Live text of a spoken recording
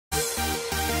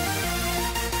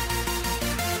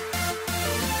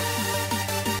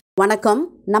வணக்கம்.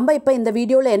 நம்ம இப்போ இந்த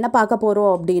வீடியோவில் என்ன பார்க்க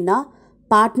போகிறோம் அப்படின்னா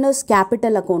பார்ட்னர்ஸ்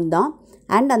கேபிட்டல் அக்கௌண்ட் தான்.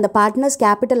 அண்ட் அந்த பார்ட்னர்ஸ்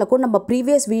கேபிட்டல் அக்கௌண்ட் நம்ம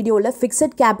ப்ரீவியஸ் வீடியோவில்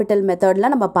ஃபிக்ஸட் கேபிட்டல்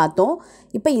மெத்தடில் நம்ம பார்த்தோம்.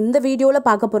 இப்போ இந்த வீடியோவில்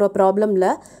பார்க்க போகிற ப்ராப்ளமில்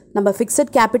நம்ம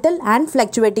fixed capital and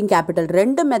fluctuating capital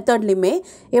ரெண்டு மெத்தட்லையுமே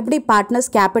எப்படி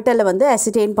பார்ட்னர்ஸ் கேபிட்டலை வந்து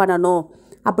அசிடெயின் பண்ணணும்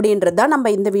அப்படின்றது தான்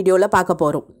நம்ம இந்த வீடியோவில் பார்க்க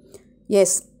போகிறோம்.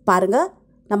 எஸ் பாருங்கள்,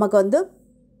 நமக்கு வந்து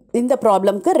இந்த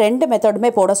ப்ராப்ளம்க்கு ரெண்டு மெத்தடுமே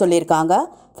போட சொல்லியிருக்காங்க.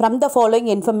 From the following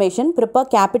information prepare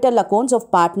capital accounts of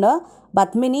partner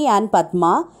Padmini and Padma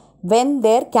when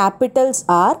there Capitals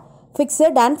R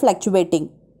fixed and fluctuating.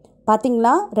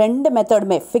 பார்த்திங்கன்னா ரெண்டு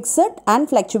மெத்தடுமே ஃபிக்ஸட் அண்ட்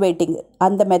ஃப்ளக்சுவேட்டிங்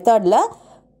அந்த மெத்தடில்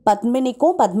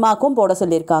பத்மினிக்கும் பத்மாக்கும் போட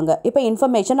சொல்லியிருக்காங்க. இப்போ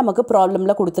இன்ஃபர்மேஷன் நமக்கு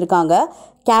ப்ராப்ளமில் கொடுத்துருக்காங்க.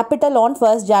 Capital on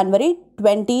 1st January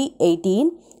 2018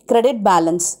 credit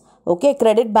balance. Okay,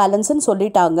 credit பேலன்ஸ்ன்னு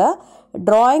சொல்லிட்டாங்க.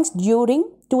 Drawings during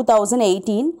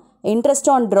 2018, interest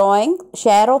on drawing,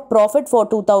 share of profit for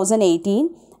 2018,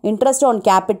 interest on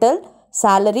capital,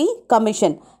 salary,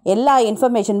 commission எல்லா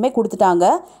இன்ஃபர்மேஷனுமே கொடுத்துட்டாங்க.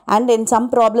 அண்ட் இன் சம்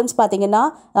ப்ராப்ளம்ஸ் பார்த்திங்கன்னா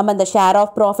நம்ம இந்த ஷேர்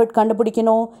ஆஃப் ப்ராஃபிட்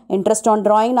கண்டுபிடிக்கணும், இன்ட்ரெஸ்ட் ஆன்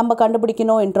ட்ராயிங் நம்ம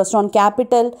கண்டுபிடிக்கணும், interest on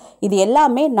capital, இது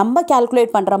எல்லாமே நம்ம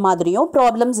கேல்குலேட் பண்ணுற மாதிரியும்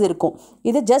ப்ராப்ளம்ஸ் இருக்கும்.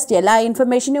 இது ஜஸ்ட் எல்லா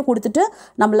இன்ஃபர்மேஷனையும் கொடுத்துட்டு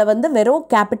நம்மளை வந்து வெறும்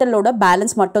கேபிட்டலோட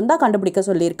பேலன்ஸ் மட்டும்தான் கண்டுபிடிக்க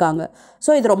சொல்லியிருக்காங்க.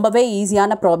 ஸோ இது ரொம்பவே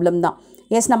ஈஸியான ப்ராப்ளம் தான்.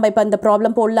 எஸ், நம்ம இப்போ இந்த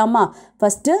ப்ராப்ளம் போடலாமா?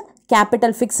 ஃபஸ்ட்டு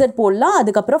கேபிட்டல் ஃபிக்ஸட் போடலாம்,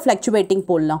 அதுக்கப்புறம் ஃப்ளக்சுவேட்டிங்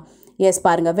போடலாம். எஸ்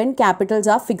பாருங்கள், when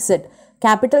Capitals R fixed.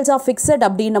 Capitals of fixed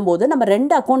அப்படின்னும் போது நம்ம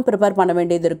ரெண்டு அக்கௌண்ட் ப்ரிப்பேர் பண்ண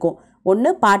வேண்டியது இருக்கும். ஒன்று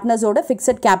பார்ட்னர்ஸோட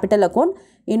ஃபிக்ஸட் கேபிட்டல் அக்கௌண்ட்,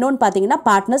 இன்னொன்று பார்த்தீங்கன்னா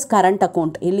பார்ட்னர்ஸ் கரண்ட்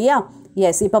அக்கௌண்ட் இல்லையா?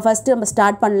 எஸ், இப்போ ஃபஸ்ட்டு நம்ம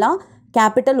ஸ்டார்ட் பண்ணலாம்.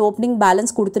 கேபிட்டல் ஓப்பனிங்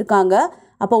பேலன்ஸ் கொடுத்துருக்காங்க.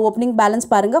 அப்போ ஓப்பனிங் பேலன்ஸ்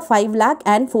பாருங்கள் 5 lakh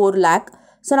and 4 lakh.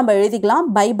 ஸோ நம்ம எழுதிக்கலாம்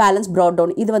பை பேலன்ஸ் ப்ராட்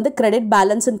டவுன். இது வந்து கிரெடிட்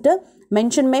பேலன்ஸுன்ட்டு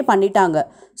மென்ஷன்மே பண்ணிட்டாங்க.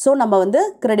 ஸோ நம்ம வந்து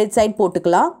கிரெடிட் சைட்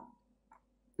போட்டுக்கலாம்.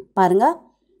 பாருங்கள்,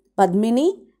 பத்மினி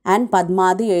அண்ட்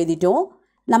பத்மாதி எழுதிட்டோம்.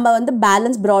 நம்ம வந்து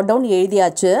பேலன்ஸ் ப்ராட் டவுன்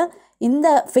எழுதியாச்சு. இந்த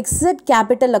ஃபிக்ஸட்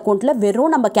கேபிட்டல் அக்கௌண்ட்டில்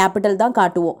வெறும் நம்ம கேபிட்டல் தான்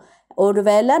காட்டுவோம்.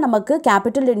 ஒருவேளை நமக்கு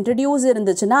கேபிட்டல் இன்ட்ரடியூஸ்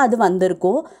இருந்துச்சுன்னா அது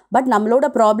வந்திருக்கும். பட் நம்மளோட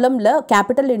ப்ராப்ளமில்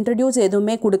கேபிட்டல் இன்ட்ரடியூஸ்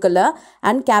எதுவுமே கொடுக்கல.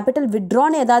 அண்ட் கேபிட்டல்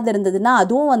வித்ட்ரான் ஏதாவது இருந்ததுன்னா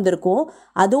அதுவும் வந்திருக்கும்,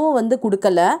 அதுவும் வந்து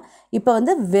கொடுக்கல. இப்போ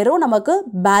வந்து வெறும் நமக்கு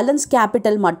பேலன்ஸ்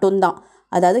கேபிட்டல் மட்டும்தான்,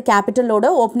 அதாவது கேபிட்டலோட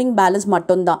ஓப்பனிங் பேலன்ஸ்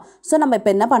மட்டும்தான். ஸோ நம்ம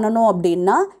இப்போ என்ன பண்ணணும்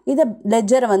அப்படின்னா இதை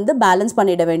லெட்ஜரை வந்து பேலன்ஸ்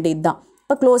பண்ணிட வேண்டியது தான்.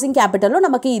 இப்போ க்ளோசிங் கேபிட்டலும்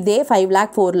நமக்கு இதே 5 lakh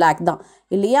 4 lakh தான்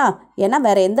இல்லையா? ஏன்னா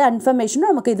வேறு எந்த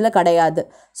இன்ஃபர்மேஷனும் நமக்கு இதில் கிடையாது.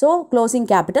 So closing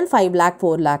capital 5 lakh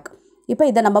 4 lakh. இப்போ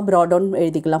இதை நம்ம ப்ராட் டவுன்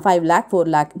எழுதிக்கலாம். 5 lakh 4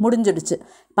 lakh முடிஞ்சிடுச்சு.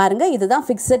 பாருங்கள், இதுதான்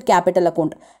ஃபிக்ஸட் கேபிட்டல்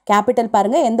அக்கௌண்ட். கேபிட்டல்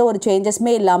பாருங்கள் எந்த ஒரு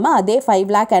சேஞ்சஸுமே இல்லாமல் அதே 5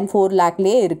 lakh and 4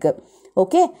 lakhலேயே இருக்குது.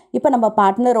 ஓகே, இப்போ நம்ம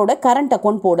பார்ட்னரோட கரண்ட்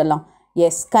அக்கௌண்ட் போடலாம்.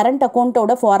 எஸ், கரண்ட்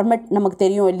அக்கௌண்ட்டோட ஃபார்மேட் நமக்கு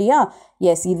தெரியும் இல்லையா?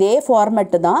 எஸ், இதே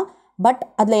ஃபார்மேட்டு தான். பட்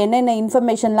அதில் என்னென்ன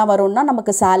இன்ஃபர்மேஷன்லாம் வரும்னா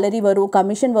நமக்கு சேலரி வரும்,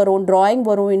 கமிஷன் வரும், ட்ராயிங்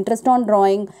வரும், interest on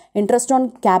drawing, interest on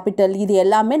capital, இது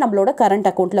எல்லாமே நம்மளோட கரண்ட்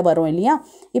அக்கௌண்ட்டில் வரும் இல்லையா?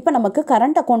 இப்போ நமக்கு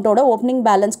கரண்ட் அக்கௌண்ட்டோட ஓப்பனிங்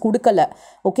பேலன்ஸ் கொடுக்கல.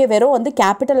 ஓகே, வெறும் வந்து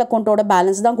கேபிட்டல் அக்கௌண்ட்டோட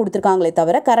பேலன்ஸ் தான் கொடுத்துருக்காங்களே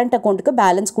தவிர கரண்ட் அக்கௌண்ட்டுக்கு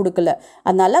பேலன்ஸ் கொடுக்கல.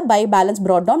 அதனால் பை பேலன்ஸ்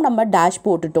ப்ராட் டவுன் நம்ம டேஷ்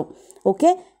போட்டுட்டோம். ஓகே,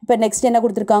 இப்போ நெக்ஸ்ட் என்ன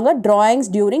கொடுத்துருக்காங்க?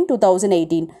 Drawings during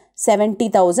 2018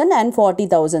 70,000 and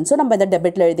 40,000. ஸோ நம்ம இதை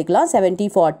டெபிட்டில் எழுதிக்கலாம்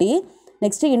 70 40.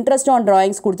 நெக்ஸ்ட்டு இன்ட்ரெஸ்ட் ஆன்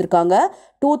ட்ராயிங்ஸ் கொடுத்துருக்காங்க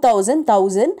 2000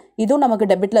 1000. இதுவும் நமக்கு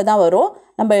டெபிட்டில் தான் வரும்,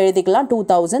 நம்ம எழுதிக்கலாம்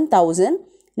 2000 1000.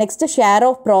 நெக்ஸ்ட்டு ஷேர்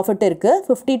ஆஃப் ப்ராஃபிட் இருக்குது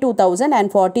 52,000 and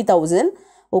 40,000.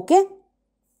 ஓகே,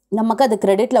 நமக்கு அது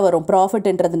கிரெடிட்டில் வரும்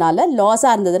ப்ராஃபிட்ன்றதுனால.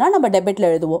 லாஸாக இருந்ததுன்னா நம்ம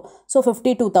டெபிட்டில் எழுதுவோம். ஸோ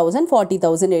 52,000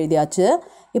 40,000 எழுதியாச்சு.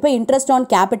 இப்போ இன்ட்ரெஸ்ட் ஆன்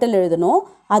கேபிட்டல் எழுதணும்,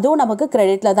 அதுவும் நமக்கு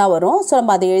கிரெடிட்டில் தான் வரும். ஸோ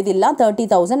நம்ம அதை எழுதிடலாம்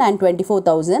 30,000 and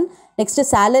 24,000. நெக்ஸ்ட்டு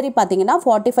சேலரி பார்த்தீங்கன்னா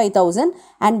 45,000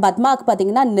 அண்ட் பத்மாவுக்கு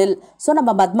பார்த்தீங்கன்னா நில். ஸோ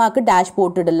நம்ம பத்மாவுக்கு டேஷ்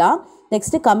போட்டுடலாம்.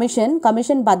 நெக்ஸ்ட்டு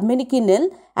கமிஷன் பத்மினிக்கு நில்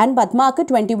அண்ட் பத்மாவுக்கு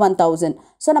 21,000.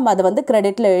 ஸோ நம்ம அதை வந்து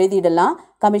கிரெடிட்டில் எழுதிடலாம்.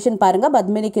 கமிஷன் பாருங்கள்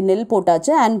பத்மினிக்கு நில்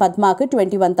போட்டாச்சு அண்ட் பத்மாவுக்கு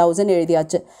 21,000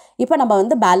 எழுதியாச்சு. இப்போ நம்ம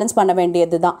வந்து பேலன்ஸ் பண்ண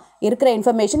வேண்டியது தான். இருக்கிற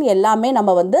இன்ஃபர்மேஷன் எல்லாமே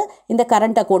நம்ம வந்து இந்த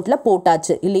கரண்ட் அக்கௌண்ட்டில்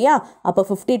போட்டாச்சு இல்லையா? அப்போ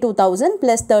 52,000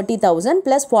 + 30,000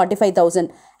 + 45,000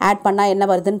 ஆட் பண்ணால் என்ன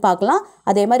வருதுன்னு பார்க்கலாம்.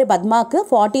 அதே மாதிரி பத்மாவுக்கு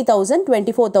 40,000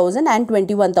 24,000 and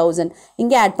 21,000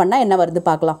 இங்கே ஆட் பண்ணால் என்ன வருது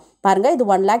பார்க்கலாம். பாருங்கள், இது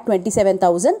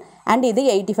 1,27,000 அண்ட் இது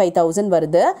 85,000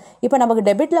 வருது. இப்போ நமக்கு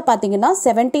டெபிட்டில் பார்த்தீங்கன்னா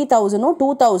 70,000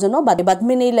 2,000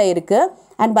 பத்மினியில் இருக்குது.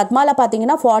 அண்ட் பத்மாவில்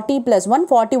பார்த்தீங்கன்னா 40 + 1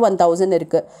 41,000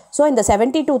 இருக்குது. ஸோ இந்த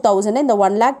 72,000 இந்த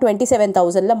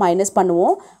 1,27,000 மைனஸ்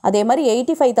பண்ணுவோம். அதே மாதிரி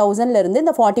 85,000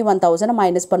 இந்த 41,000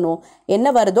 மைனஸ் பண்ணுவோம்.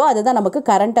 என்ன வருதோ அதுதான் நமக்கு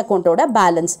கரண்ட் அக்கௌண்ட்டோட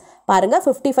பேலன்ஸ். பாருங்கள்,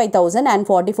 55,000 and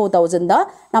 44,000 தான்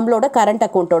நம்மளோட கரண்ட்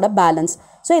அக்கௌண்ட்டோட பேலன்ஸ்.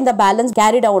 ஸோ இந்த பேலன்ஸ்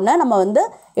கேரி டவுனை நம்ம வந்து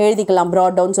எழுதிக்கலாம்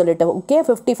ப்ராட் டவுன் சொல்லிட்டு. ஓகே,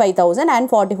 55,000 and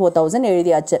 44,000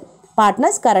 எழுதியாச்சு.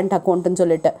 பார்ட்னர்ஸ் கரண்ட் அக்கௌண்ட்னு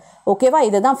சொல்லிட்டு. ஓகேவா?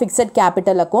 இதுதான் ஃபிக்ஸட்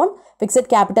கேபிட்டல் அக்கௌண்ட்.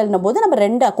 ஃபிக்ஸட் கேபிட்டல்னும் போது நம்ம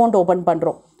 2 அக்கௌண்ட் ஓப்பன்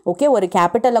பண்ணுறோம். ஓகே, ஒரு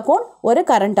கேபிட்டல் அக்கௌண்ட், ஒரு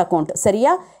கரண்ட் அக்கௌண்ட்.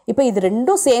 சரியா? இப்போ இது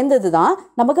ரெண்டும் சேர்ந்தது தான்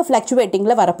நமக்கு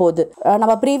ஃப்ளக்சுவேட்டிங்கில் வரப்போகுது.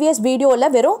 நம்ம ப்ரீவியஸ் வீடியோவில்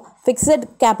வெறும் ஃபிக்ஸட்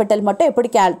கேபிட்டல் மட்டும் எப்படி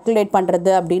கால்குலேட்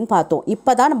பண்ணுறது அப்படின்னு பார்த்தோம்.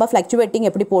 இப்போ தான் நம்ம ஃப்ளக்சுவேட்டிங்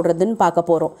எப்படி போடுறதுன்னு பார்க்க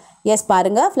போகிறோம். எஸ்,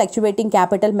 பாருங்கள், ஃப்ளக்சுவேட்டிங்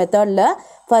கேபிட்டல் மெத்தடில்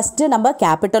ஃபஸ்ட்டு நம்ம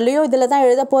கேபிட்டல்லையும் இதில் தான்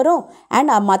எழுத போகிறோம்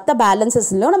அண்ட் மற்ற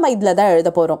பேலன்சஸ்லையும் நம்ம இதில் தான்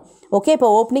எழுத போகிறோம். ஓகே, இப்போ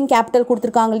ஓப்பனிங் கேபிட்டல்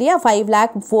கொடுத்துருக்காங்க இல்லையா, 5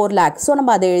 lakh 4 lakh. ஸோ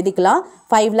நம்ம அதை எழுதிக்கலாம்.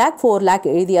 5 lakh 4 lakh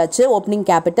எழுதியாச்சு opening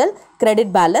capital.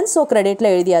 Credit balance, so கிரெடிட்டில்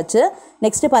எழுதியாச்சு.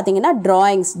 நெக்ஸ்ட்டு பார்த்தீங்கன்னா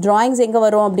ட்ராயிங்ஸ் எங்கே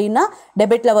வரும் அப்படின்னா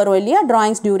டெபிட்டில் வரும் இல்லையா,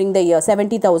 drawings during the year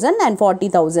 70,000 and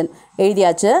 40,000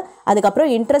 எழுதியாச்சு.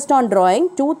 அதுக்கப்புறம் இன்ட்ரெஸ்ட் ஆன் ட்ராயிங்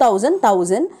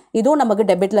 2,000 இதுவும் நமக்கு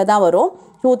டெபிட்டில் தான் வரும்.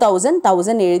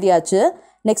 2,000 எழுதியாச்சு.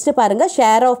 நெக்ஸ்ட்டு பாருங்கள்,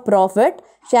 ஷேர் ஆஃப்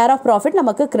ப்ராஃபிட்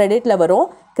நமக்கு கிரெடிட்டில் வரும்.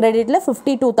 கிரெடிட்டில்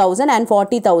 52,000 and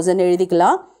 40,000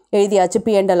 எழுதியாச்சு.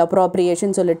 P&L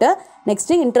அப்ராப்ரியேஷன் சொல்லிட்டு.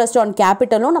 நெக்ஸ்ட்டு இன்ட்ரெஸ்ட் ஆன்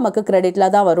கேபிட்டலும் நமக்கு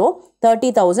கிரெடிட்டில் தான் வரும்.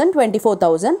 30,000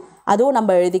 24,000 அதுவும்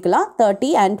நம்ம எழுதிக்கலாம். 30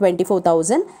 and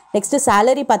 24,000. நெக்ஸ்ட்டு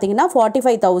சேலரி பார்த்தீங்கன்னா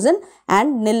 45,000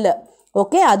 and nil.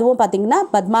 ஓகே, அதுவும் பார்த்தீங்கன்னா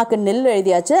பத்மாக்கு nil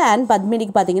எழுதியாச்சு அண்ட்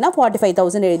பத்மினிக்கு பார்த்தீங்கன்னா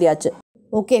 45,000 எழுதியாச்சு.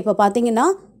 ஓகே, இப்போ பார்த்தீங்கன்னா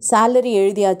சேலரி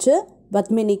எழுதியாச்சு.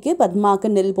 பத்மாக்கு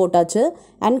nil போட்டாச்சு.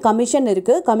 அண்ட் கமிஷன்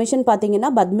இருக்குது. கமிஷன் பார்த்தீங்கன்னா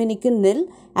பத்மினிக்கு nil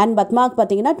அண்ட் பத்மாக்கு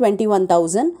பார்த்தீங்கன்னா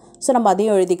 21,000. ஸோ நம்ம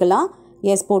அதையும் எழுதிக்கலாம்.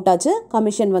 எஸ், போட்டாச்சு.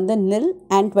 கமிஷன் வந்து nil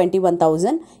and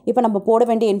 21,000. இப்போ நம்ம போட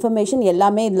வேண்டிய இன்ஃபர்மேஷன்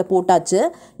எல்லாமே இதில் போட்டாச்சு.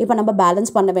 இப்போ நம்ம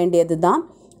பேலன்ஸ் பண்ண வேண்டியது தான்.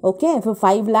 ஓகே, இப்போ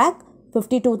 5 lakh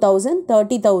 52,000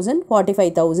 30,000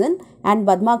 45,000 அண்ட்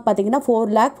பத்மாக்கு பார்த்தீங்கன்னா 4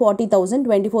 lakh 40,000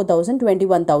 24,000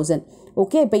 21,000.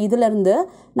 ஓகே, இப்போ இதிலேருந்து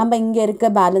நம்ம இங்கே இருக்க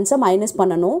பேலன்ஸை மைனஸ்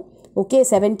பண்ணணும். Okay,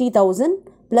 70,000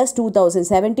 plus 2,000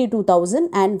 72,000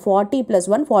 and 40 plus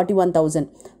 1 41,000.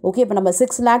 Okay, இப்போ நம்ம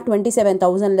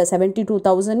 6,27,000ல்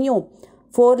 72,000யும்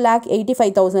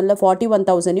 4,85,000ல்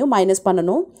 41,000யும் மைனஸ்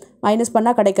பண்ணணும். மைனஸ்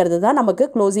பண்ணால் கிடைக்கிறது தான் நமக்கு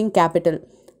க்ளோசிங் கேபிட்டல்.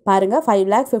 பாருங்கள்,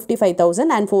 5,55,000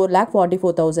 and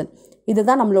 4,44,000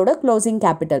 இதுதான் நம்மளோட க்ளோசிங்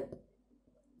கேபிட்டல்.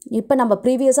 இப்போ நம்ம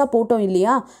ப்ரீவியஸாக போட்டோம்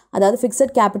இல்லையா, அதாவது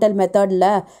ஃபிக்ஸட் கேபிட்டல்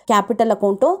மெத்தடில் கேபிட்டல்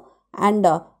அக்கௌண்ட்டும் அண்ட்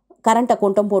கரண்ட்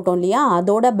அக்கௌண்ட்டும் போட்டோம் இல்லையா,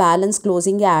 அதோட பேலன்ஸ்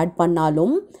க்ளோசிங்கை ஆட்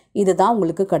பண்ணாலும் இதுதான்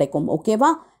உங்களுக்கு கிடைக்கும். ஓகேவா?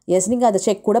 எஸ், நீங்கள் அதை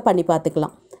செக் கூட பண்ணி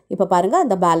பார்த்துக்கலாம். இப்போ பாருங்கள்,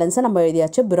 அந்த பேலன்ஸை நம்ம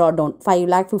எழுதியாச்சு. Broad down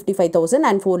 5,55,000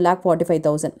 and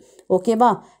 4,45,000. ஓகேவா?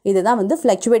 இதுதான் வந்து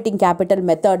ஃப்ளக்சுவேட்டிங் கேபிட்டல்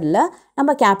மெத்தடில்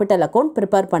நம்ம கேபிட்டல் அக்கௌண்ட்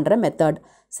ப்ரிப்பேர் பண்ணுற மெத்தட்.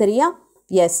 சரியா?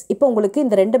 எஸ், இப்போ உங்களுக்கு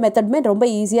இந்த 2 மெத்தடுமே ரொம்ப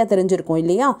ஈஸியாக தெரிஞ்சிருக்கும்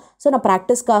இல்லையா? ஸோ நான்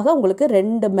ப்ராக்டிஸ்க்காக உங்களுக்கு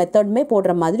 2 மெத்தடுமே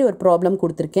போடுற மாதிரி ஒரு ப்ராப்ளம்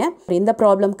கொடுத்துருக்கேன். இந்த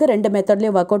ப்ராப்ளம்க்கு 2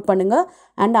 மெத்தட்லேயும் ஒர்க் அவுட் பண்ணுங்கள்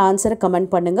அண்ட் ஆன்சரை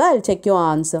கமெண்ட் பண்ணுங்கள். I will check your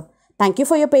answer. Thank you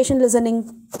for your patient listening.